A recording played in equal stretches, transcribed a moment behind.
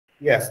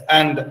Yes,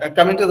 and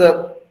coming to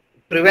the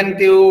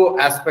preventive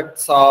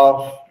aspects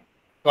of,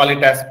 call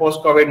it as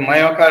post-COVID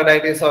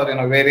myocarditis or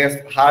various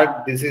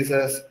heart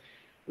diseases,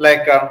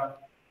 like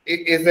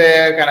is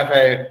there kind of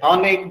a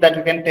tonic that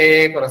you can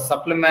take or a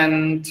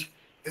supplement,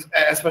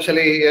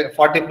 especially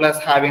 40 plus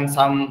having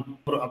some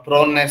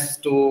proneness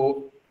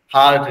to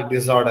heart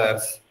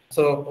disorders.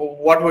 So,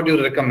 what would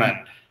you recommend,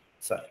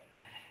 sir?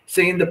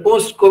 So in the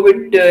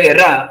post-COVID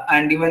era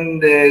and even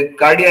the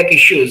cardiac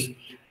issues,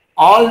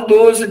 all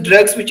those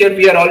drugs which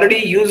we are already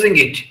using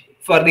it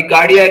for the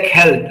cardiac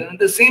health,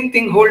 the same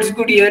thing holds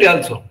good here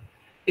also.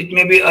 It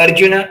may be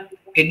Arjuna,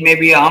 it may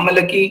be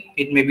Amalaki,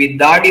 it may be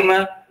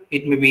Dadima,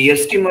 it may be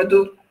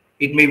Yastimadu,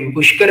 it may be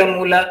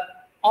Pushkaramula.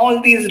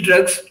 All these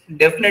drugs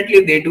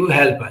definitely they do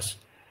help us.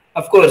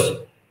 Of course,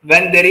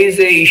 when there is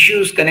a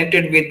issues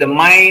connected with the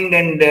mind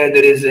and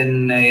there is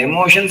an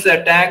emotions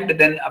attacked,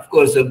 then of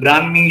course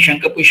Brahmi,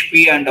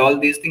 Shankapushpi and all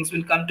these things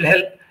will come to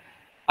help.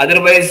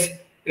 Otherwise,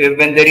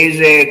 when there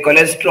is a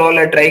cholesterol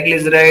or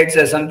triglycerides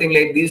or something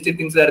like these two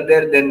things are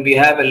there, then we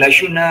have a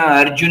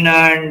Lashuna, Arjuna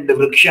and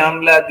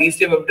Vrikshamla. These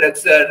type of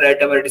drugs are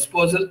at our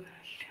disposal.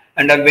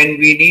 And when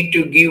we need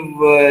to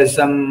give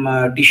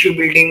some tissue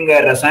building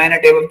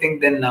rasayana type of thing,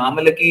 then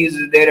Amalaki is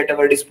there at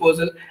our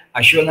disposal,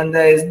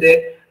 Ashwagandha is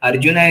there,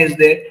 Arjuna is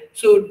there.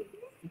 So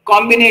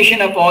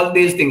combination of all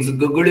these things,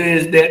 Gugudu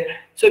is there.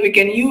 So we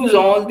can use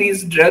all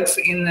these drugs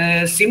in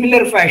a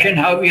similar fashion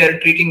how we are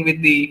treating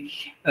with the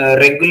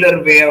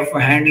regular way of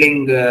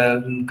handling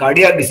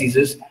cardiac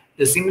diseases.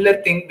 The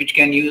similar thing which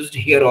can used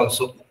here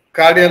also.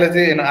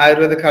 Cardiology,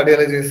 Ayurvedic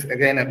cardiology is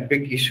again a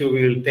big issue.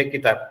 We will take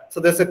it up. So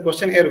there's a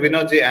question here.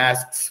 Vinodji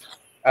asks,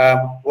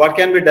 what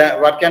can be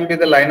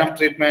the line of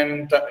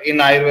treatment in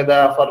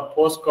Ayurveda for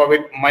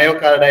post-COVID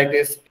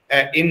myocarditis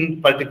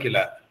in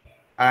particular?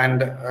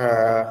 And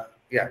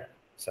yeah,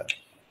 sir.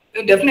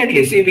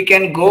 Definitely. See, we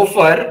can go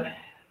for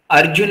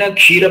Arjuna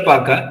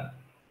Kshirapaka,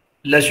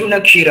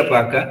 Lasuna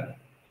Kshirapaka,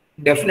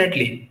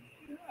 definitely,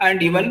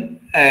 and even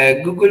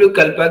Gugulu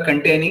Kalpa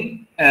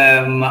containing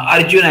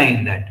Arjuna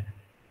in that.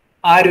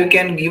 Or you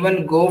can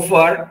even go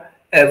for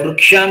a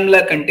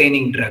Vrikshamla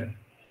containing drug.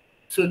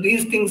 So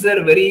these things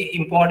are very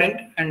important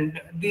and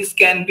these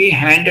can be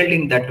handled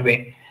in that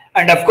way.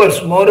 And of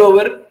course,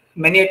 moreover,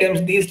 many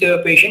times these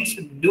patients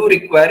do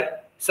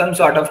require some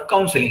sort of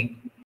counseling.